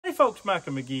folks,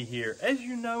 Michael McGee here. As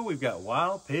you know, we've got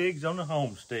wild pigs on the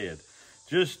homestead,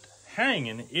 just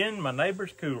hanging in my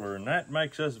neighbor's cooler, and that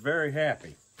makes us very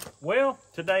happy. Well,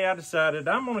 today I decided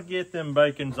I'm gonna get them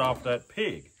bacons off that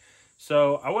pig.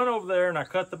 So I went over there and I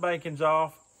cut the bacons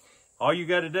off. All you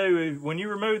gotta do is, when you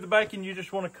remove the bacon, you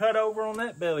just wanna cut over on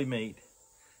that belly meat.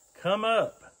 Come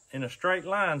up in a straight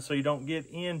line so you don't get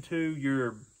into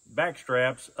your back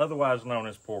straps, otherwise known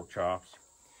as pork chops.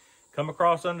 Come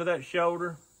across under that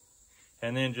shoulder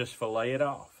and then just fillet it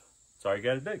off. That's all you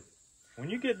gotta do.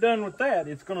 When you get done with that,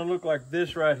 it's gonna look like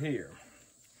this right here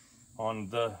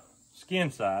on the skin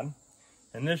side,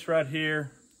 and this right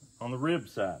here on the rib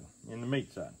side, in the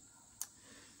meat side.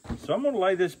 So I'm gonna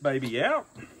lay this baby out.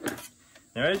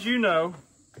 Now, as you know,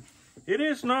 it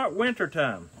is not winter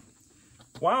time.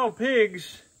 Wild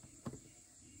pigs,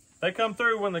 they come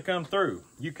through when they come through.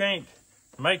 You can't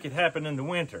make it happen in the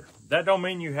winter. That don't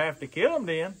mean you have to kill them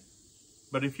then,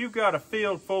 but if you've got a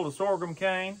field full of sorghum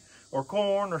cane or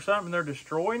corn or something, they're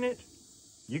destroying it,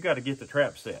 you got to get the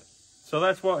trap set. So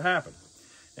that's what happened.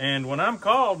 And when I'm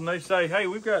called and they say, hey,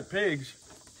 we've got pigs,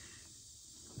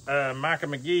 Micah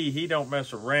McGee, he don't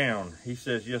mess around. He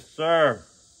says, yes, sir.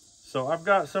 So I've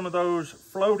got some of those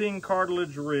floating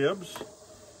cartilage ribs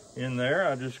in there.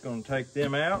 I'm just going to take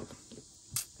them out.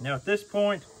 Now at this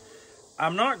point,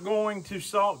 I'm not going to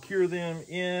salt cure them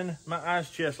in my ice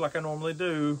chest like I normally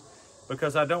do,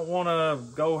 because I don't want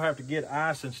to have to get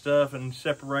ice and stuff and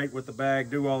separate with the bag,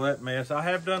 do all that mess. I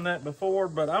have done that before,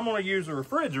 but I'm going to use a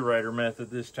refrigerator method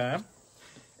this time.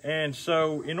 And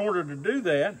so in order to do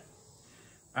that,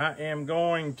 I am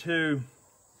going to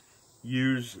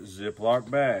use Ziploc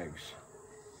bags.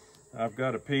 I've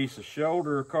got a piece of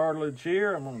shoulder cartilage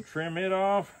here. I'm going to trim it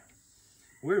off.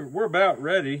 We're about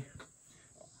ready.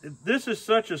 This is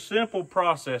such a simple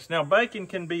process. Now, bacon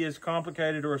can be as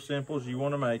complicated or as simple as you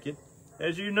want to make it.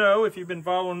 As you know, if you've been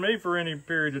following me for any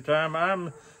period of time,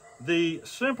 I'm the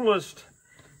simplest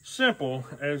simple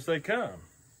as they come.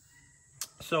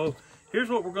 So here's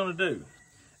what we're going to do.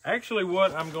 Actually,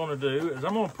 what I'm going to do is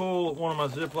I'm going to pull one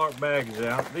of my Ziploc bags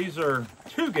out. These are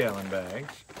 2-gallon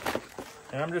bags.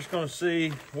 And I'm just going to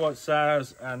see what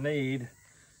size I need.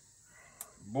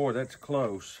 Boy, that's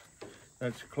close.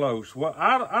 That's close. Well,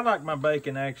 I like my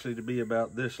bacon actually to be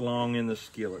about this long in the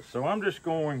skillet. So I'm just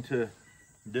going to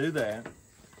do that.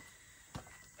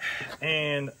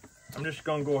 And I'm just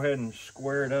going to go ahead and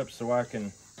square it up so I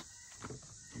can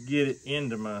get it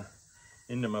into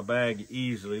my bag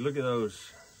easily. Look at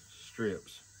those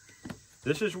strips.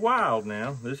 This is wild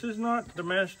now. This is not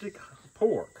domestic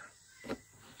pork. I'm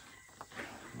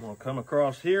going to come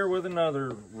across here with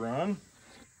another run.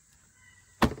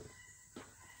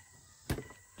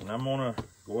 And I'm going to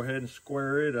go ahead and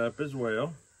square it up as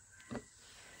well.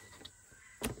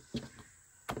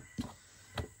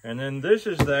 And then this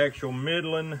is the actual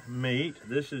middling meat.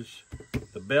 This is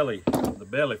the belly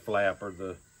flap, or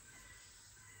the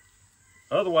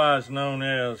otherwise known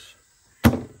as.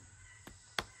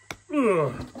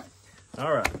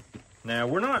 All right. Now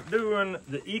we're not doing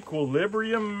the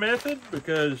equilibrium method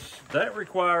because that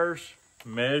requires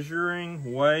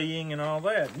measuring, weighing, and all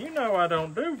that. You know I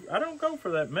don't go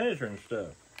for that measuring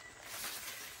stuff.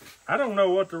 I don't know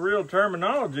what the real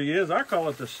terminology is. I call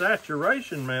it the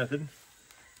saturation method.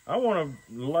 I want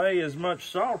to lay as much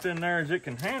salt in there as it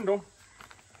can handle,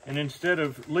 and instead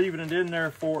of leaving it in there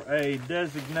for a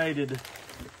designated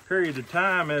period of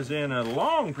time, as in a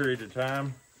long period of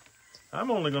time, I'm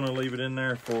only going to leave it in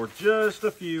there for just a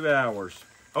few hours,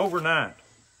 overnight.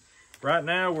 Right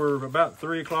now we're about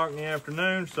 3 o'clock in the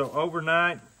afternoon, so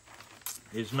overnight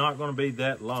is not going to be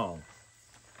that long.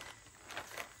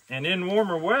 And in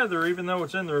warmer weather, even though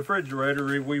it's in the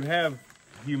refrigerator, we have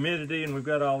humidity and we've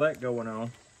got all that going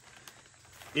on,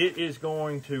 it is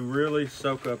going to really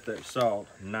soak up that salt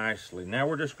nicely. Now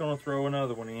we're just going to throw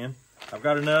another one in. I've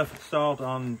got enough salt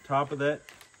on top of that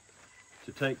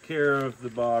to take care of the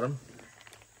bottom.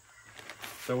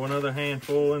 Throw another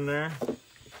handful in there.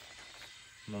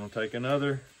 I'm going to take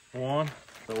another one,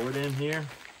 throw it in here.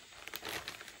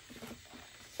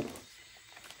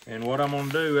 And what I'm going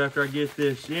to do after I get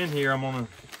this in here, I'm going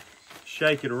to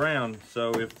shake it around.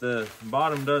 So if the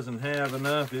bottom doesn't have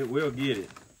enough, it will get it.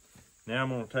 Now I'm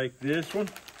going to take this one.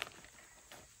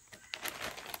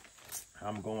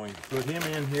 I'm going to put him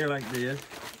in here like this.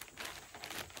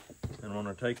 And I'm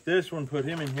going to take this one, put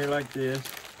him in here like this.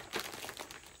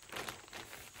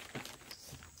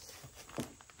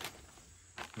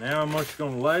 Now I'm just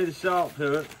going to lay the salt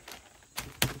to it,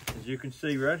 as you can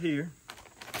see right here.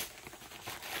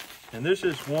 And this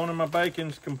is one of my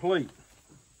bacons complete.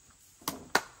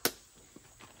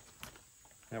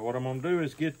 Now what I'm I'm gonna do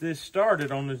is get this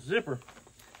started on this zipper.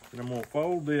 And I'm gonna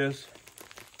fold this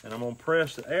and I'm gonna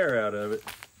press the air out of it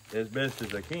as best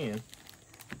as I can.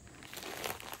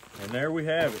 And there we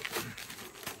have it.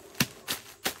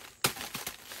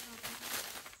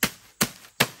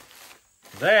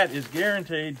 That is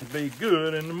guaranteed to be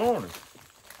good in the morning.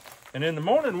 And in the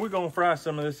morning, we're gonna fry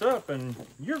some of this up and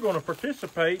you're gonna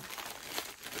participate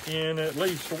in at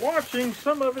least watching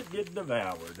some of it get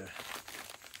devoured.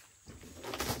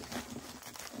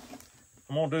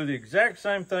 I'm gonna do the exact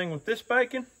same thing with this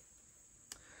bacon.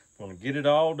 I'm gonna get it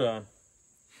all done.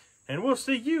 And we'll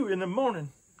see you in the morning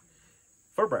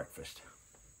for breakfast.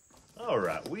 All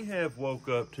right, we have woke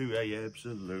up to a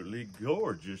absolutely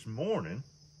gorgeous morning.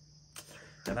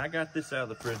 And I got this out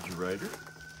of the refrigerator.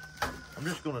 I'm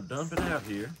just gonna dump it out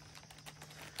here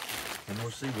and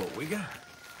we'll see what we got.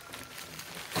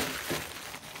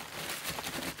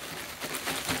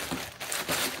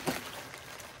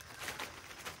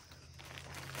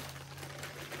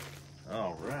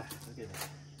 All right, look at that.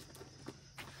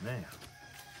 Now,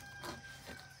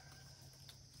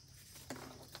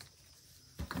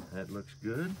 that looks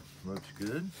good, looks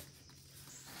good.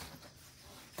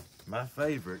 My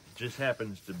favorite just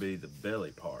happens to be the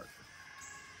belly part.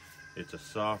 It's a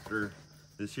softer,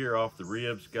 this here off the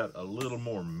ribs got a little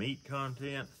more meat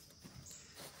content.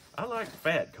 I like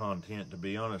fat content, to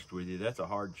be honest with you. That's a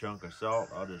hard chunk of salt.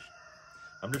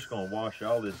 I'm just gonna wash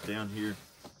all this down here.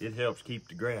 It helps keep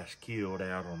the grass killed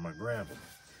out on my gravel.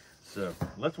 So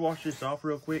let's wash this off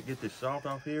real quick, get this salt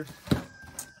off here.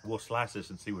 We'll slice this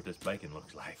and see what this bacon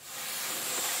looks like.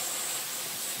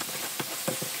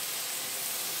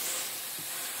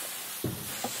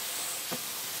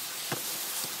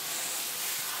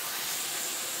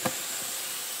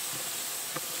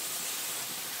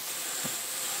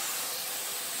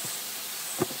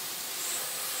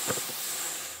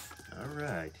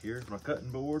 Here's my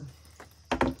cutting board,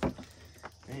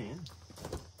 and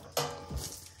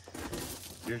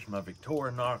here's my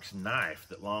Victorinox knife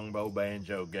that Longbow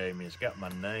Banjo gave me. It's got my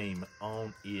name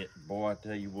on it. Boy, I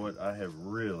tell you what, I have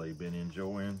really been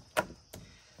enjoying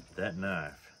that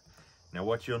knife. Now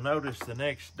what you'll notice the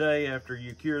next day after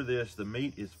you cure this, the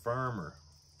meat is firmer.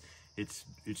 It's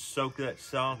soaked that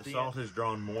salt. The salt has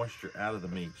drawn moisture out of the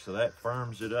meat, so that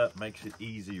firms it up, makes it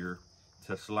easier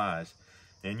to slice.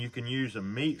 And you can use a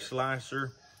meat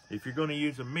slicer. If you're gonna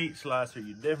use a meat slicer,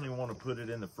 you definitely wanna put it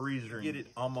in the freezer and get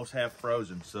it almost half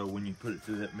frozen. So when you put it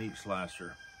through that meat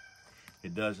slicer,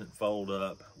 it doesn't fold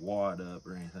up, wad up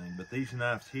or anything. But these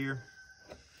knives here,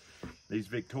 these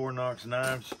Victorinox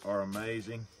knives are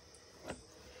amazing.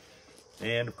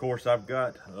 And of course, I've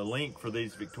got a link for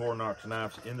these Victorinox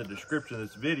knives in the description of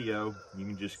this video. You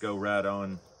can just go right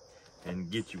on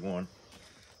and get you one.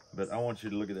 But I want you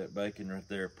to look at that bacon right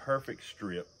there, perfect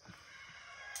strip.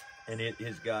 And it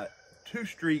has got 2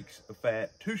 streaks of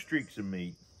fat, 2 streaks of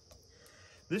meat.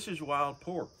 This is wild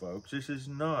pork, folks. This is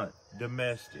not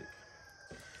domestic.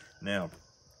 Now,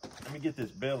 let me get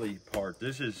this belly part.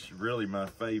 This is really my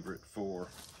favorite for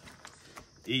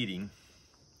eating.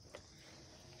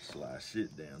 Slice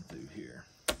it down through here.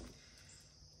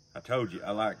 I told you,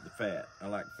 I like the fat. I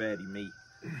like fatty meat.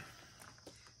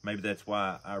 Maybe that's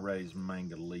why I raise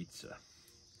Mangalitsa.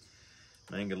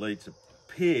 Mangalitsa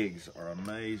pigs are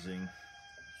amazing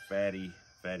fatty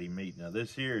meat. Now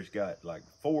this here has got like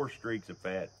 4 streaks of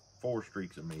fat, 4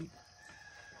 streaks of meat.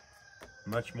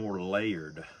 Much more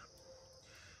layered.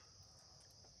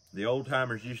 The old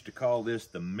timers used to call this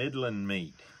the Midland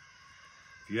meat.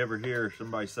 If you ever hear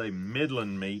somebody say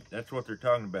Midland meat, that's what they're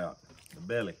talking about, the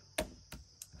belly.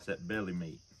 It's that belly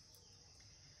meat.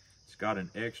 It's got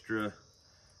an extra,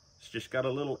 it's just got a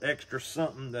little extra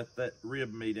something that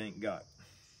rib meat ain't got.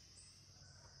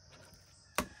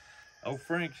 Oh,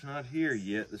 Frank's not here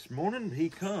yet. This morning he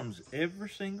comes every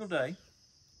single day.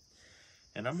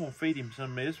 And I'm gonna feed him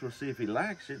some of this. We'll see if he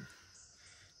likes it.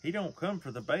 He don't come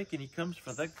for the bacon, he comes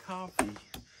for the coffee.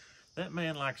 That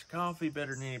man likes coffee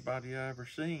better than anybody I ever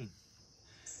seen.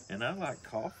 And I like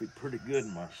coffee pretty good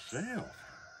myself.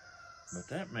 But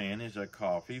that man is a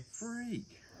coffee freak.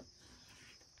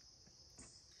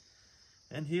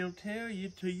 And he'll tell you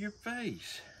to your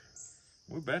face.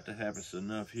 We're about to have us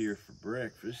enough here for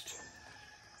breakfast.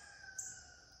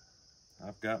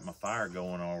 I've got my fire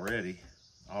going already.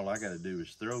 All I gotta do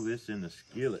is throw this in the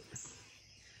skillet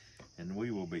and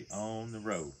we will be on the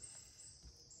road.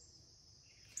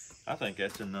 I think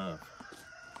that's enough.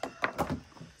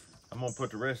 I'm gonna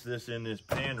put the rest of this in this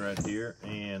pan right here,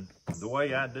 and the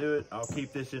way I do it, I'll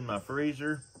keep this in my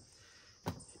freezer,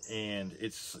 and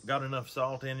it's got enough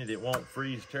salt in it, it won't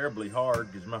freeze terribly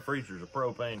hard because my freezer's a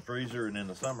propane freezer, and in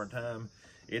the summertime,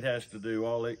 it has to do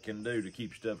all it can do to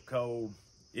keep stuff cold.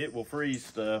 It will freeze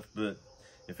stuff, but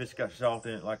if it's got salt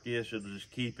in it like this, it'll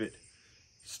just keep it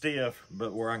stiff,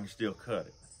 but where I can still cut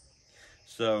it.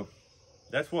 So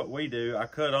that's what we do. I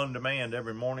cut on demand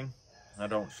every morning. I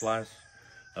don't slice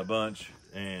a bunch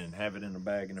and have it in a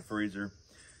bag in the freezer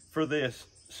for this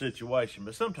situation.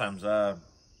 But sometimes I've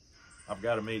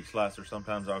got a meat slicer.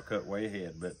 Sometimes I'll cut way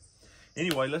ahead. But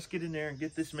anyway, let's get in there and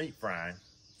get this meat frying.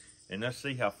 And let's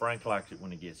see how Frank likes it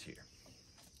when he gets here.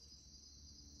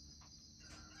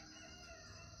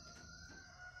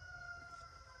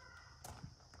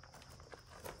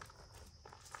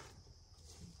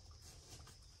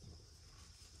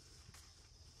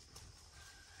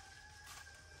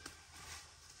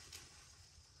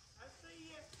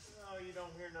 You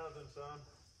don't hear nothing, son.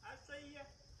 I see you.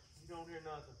 You don't hear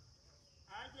nothing.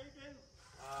 I do too.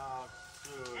 Oh,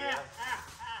 sure.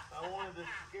 I wanted to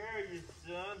scare you,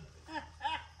 son.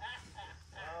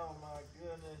 Oh, my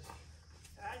goodness.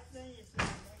 I see you, son.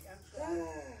 I'm sorry.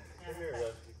 Come here,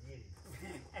 Rusty. Get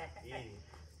him.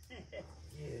 Get him.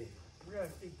 Get him.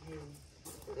 Rusty Kitty.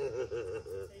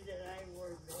 He said, I ain't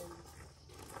worried about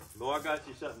it. Boy, I got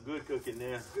you something good cooking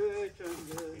now. Good,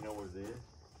 something good. You know what it is?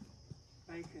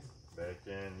 Bacon.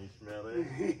 Bacon, you smell it?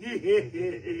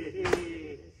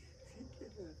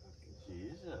 She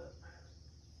is up.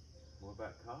 What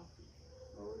about coffee?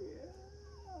 Oh, yeah.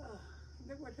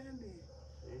 Look what time it is.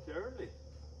 It's early.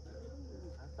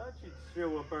 I thought you'd show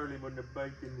up early when the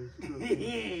bacon is cooking.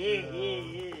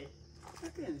 I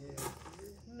can't help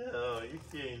it. No, you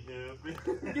can't help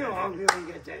it. You all good and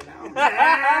get that on.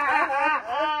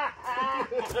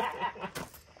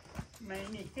 Man,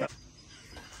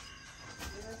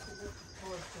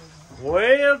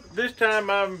 well, this time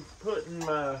I'm putting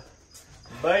my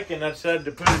bacon. I decided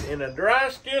to put it in a dry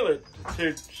skillet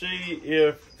to see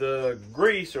if the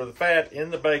grease or the fat in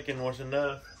the bacon was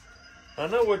enough. I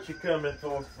know what you're coming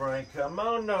for, Frank. Come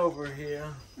on over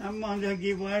here. I'm gonna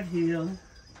give what here.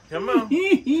 Come on.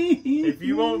 If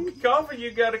you want coffee, you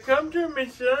gotta come to me,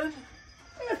 son.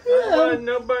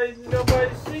 Nobody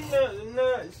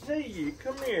see you.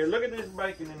 Come here. Look at this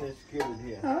bacon in this skillet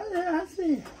here. Oh, yeah, I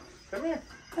see it. Come here.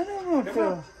 I don't want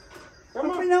to. Come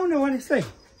on. I don't know what to say.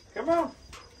 Come on.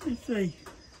 Let's see.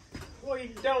 Well,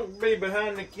 you don't be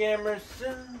behind the camera,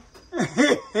 son.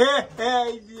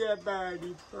 Yeah,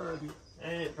 buddy, pretty.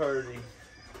 Ain't it pretty?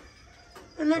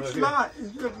 It looks like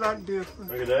different.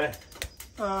 Look at that.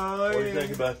 What do you Yeah.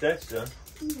 think about that, son?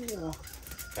 Yeah.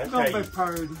 That's It's how gonna be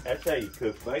pretty. that's how you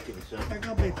cook bacon, son. They're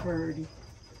gonna be pretty.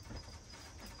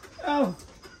 Oh.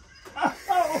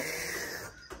 Oh.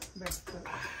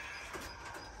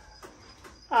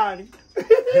 Howdy.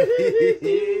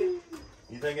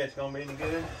 You think that's gonna be any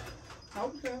good?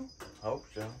 Hope so. Hope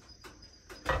so.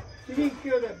 You didn't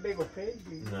kill that big old pig,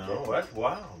 did you? No, that's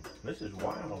wild. This is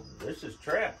wild. This is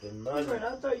trapped in But mud.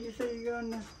 I thought you said you're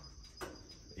gonna.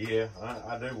 Yeah,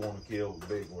 I do want to kill the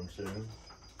big one soon,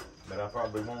 but I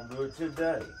probably won't do it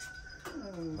today.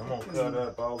 I'm gonna cut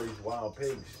up all these wild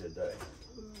pigs today.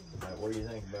 Now, what do you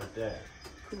think about that?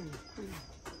 Cool, cool.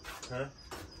 Huh?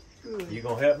 Good. You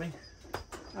gonna help me?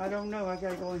 I don't know. I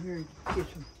gotta go in here and get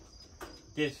some.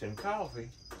 Get some coffee.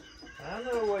 I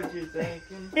know what you're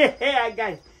thinking. Yeah, I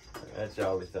got it. That's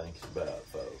all he thinks about,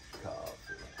 folks.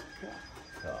 Coffee.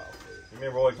 Coffee.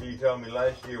 Remember what you told me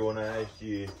last year when I asked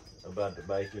you about the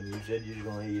bacon? You said you was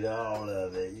gonna eat all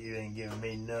of it. You ain't giving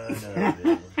me none of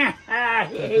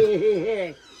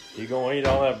it. You gonna eat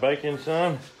all that bacon,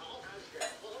 son?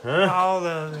 Huh? All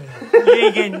of it. You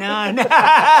ain't getting none.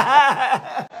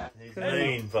 He's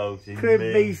mean, folks. He's Could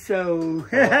mean. be so.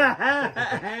 He's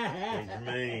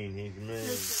mean. He's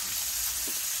mean.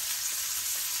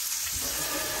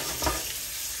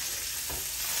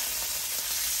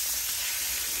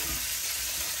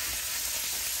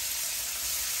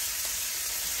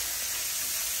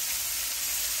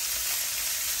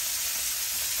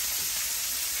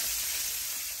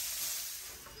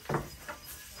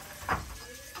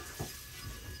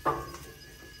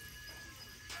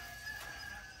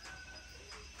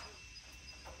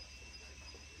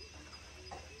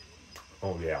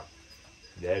 Oh yeah,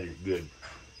 that is good.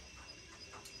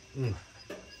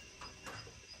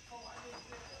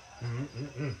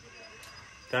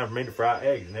 Time for me to fry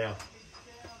eggs now.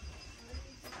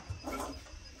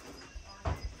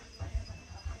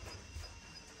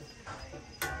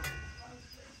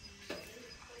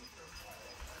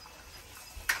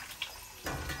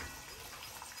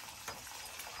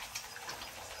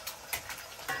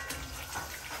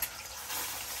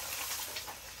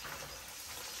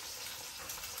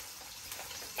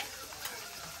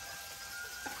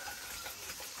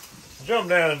 Jump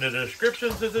down in the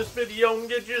descriptions of this video and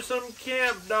get you some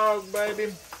camp dog,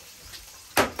 baby.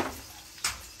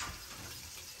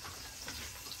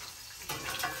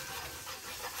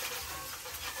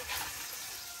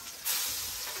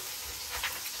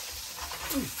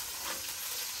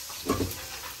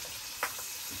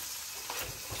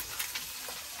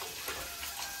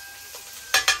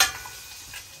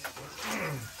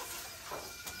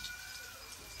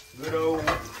 Good old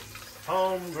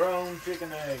homegrown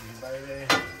chicken eggs, baby.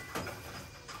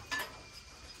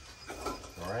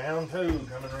 Round 2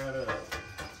 coming right up.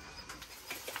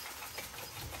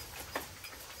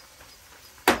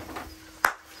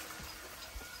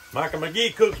 Michael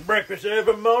McGee cooks breakfast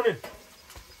every morning.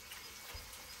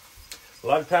 A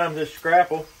lot of times it's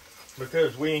scrapple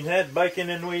because we ain't had bacon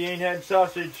and we ain't had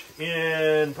sausage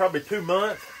in probably 2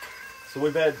 months. So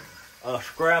we've had a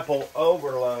scrapple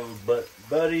overload. But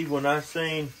buddy, when I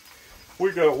seen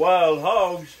we got wild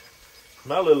hogs,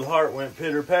 my little heart went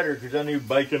pitter-patter because I knew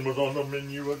bacon was on the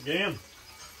menu again.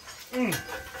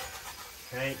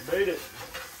 Can't beat it.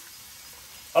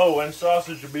 Oh, and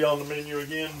sausage will be on the menu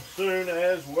again soon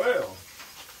as well.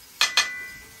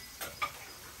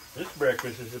 This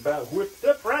breakfast is about whipped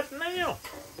up right now.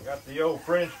 Got the old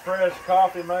French press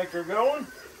coffee maker going.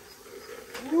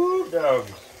 Woo,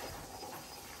 dogs.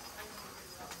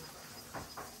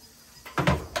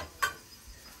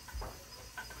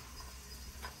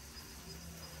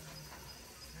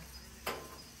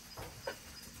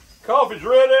 Coffee's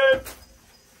ready.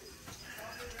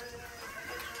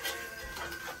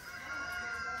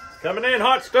 Coming in,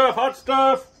 hot stuff, hot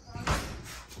stuff.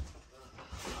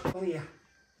 Oh yeah.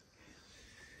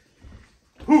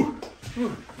 Whew.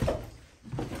 Whew.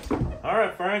 All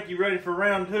right, Frank, you ready for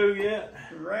round 2 yet?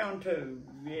 Round 2,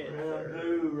 yes.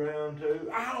 Round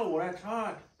two. Ow, that's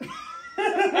hot.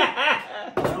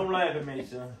 Don't laugh at me,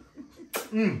 son.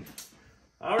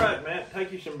 All right, Matt,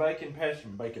 take you some bacon. Pass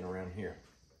some bacon around here.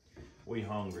 We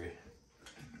hungry.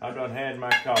 I done had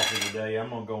my coffee today. I'm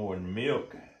gonna go with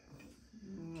milk.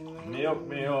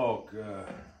 Milk.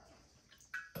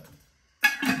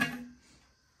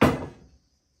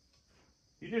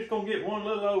 You just gonna get one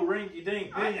little old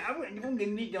rinky-dink piece? I wasn't gonna give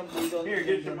me some. Here,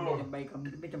 get some more. Get some bacon.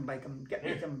 Get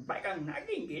me some bacon. I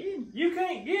can't get it. You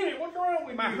can't get it. What's wrong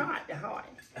with My you? hot.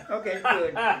 Okay,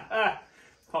 good.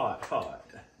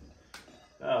 Hot.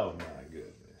 Oh my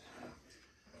goodness.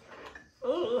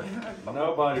 Oh,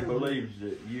 Nobody believes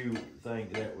that you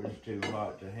think that was too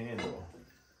hot to handle.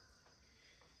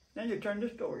 Then you turn the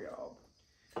story off.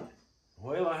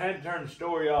 Well, I had to turn the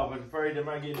story off. I was afraid I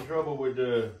might get in trouble with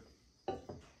YouTube.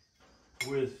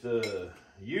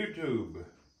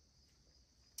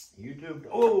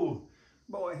 Oh!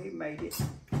 Boy, he made it.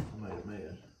 I made a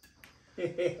mess.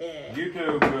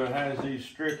 YouTube has these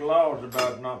strict laws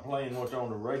about not playing what's on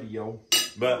the radio.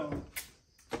 But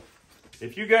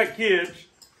if you got kids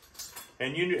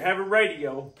and you have a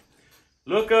radio,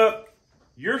 look up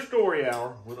Your Story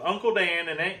Hour with Uncle Dan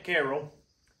and Aunt Carol.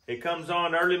 It comes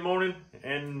on early morning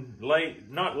and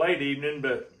not late evening,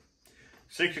 but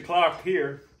 6 o'clock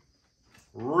here.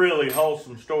 Really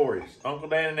wholesome stories. Uncle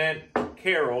Dan and Aunt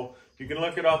Carol. You can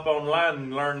look it up online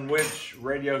and learn which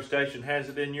radio station has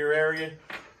it in your area.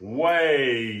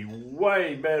 Way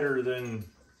better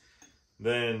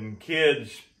than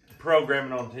kids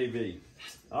programming on TV.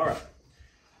 All right.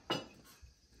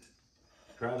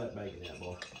 Try that bacon out,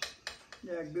 boy.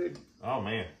 Yeah, good. Oh,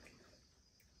 man.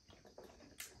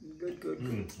 Good. Let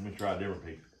me try a different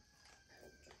piece.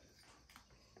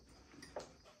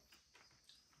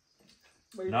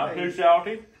 Not too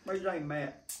salty. What's your name,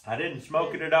 Matt? I didn't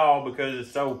smoke it at all because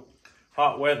it's so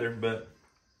hot weather, but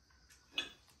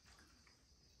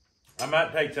I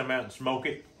might take some out and smoke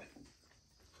it.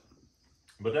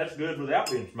 But that's good without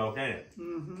being smoked, ain't it?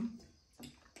 Mm-hmm.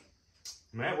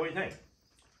 Matt, what do you think?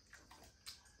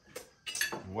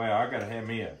 Wow, I gotta have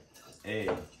me a egg.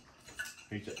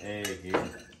 Piece of egg here.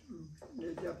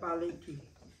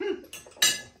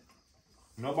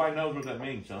 Nobody knows what that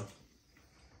means, son.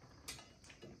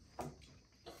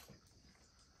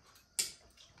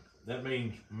 That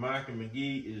means Michael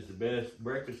McGee is the best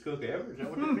breakfast cook ever. Is that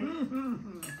what that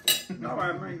means? No,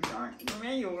 I mean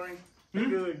you're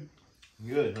good.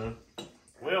 Good, huh?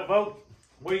 Well, folks,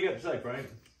 what you got to say, Frank?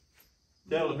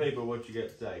 Tell the people what you got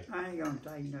to say. I ain't gonna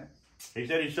tell you that. He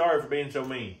said he's sorry for being so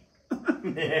mean.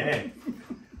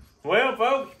 Well,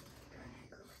 folks,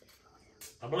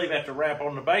 I believe that's a wrap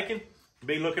on the bacon.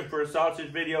 Be looking for a sausage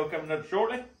video coming up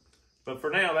shortly. But for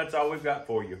now, that's all we've got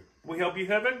for you. We hope you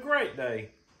have a great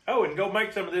day. Oh, and go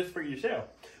make some of this for yourself.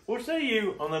 We'll see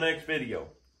you on the next video.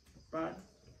 5,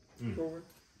 4,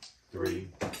 3,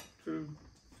 2,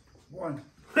 1.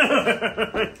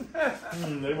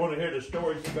 They want to hear the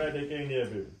story so bad they can't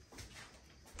help it.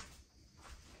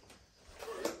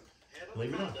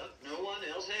 Leave it on. No one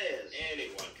else has.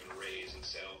 Anyone can raise and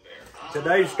sell berries.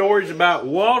 Today's story is about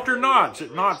Walter Knotts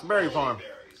at Knott's Berry Farm.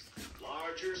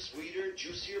 Larger, sweeter,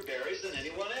 juicier berries than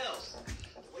anyone else.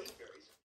 Wait berries.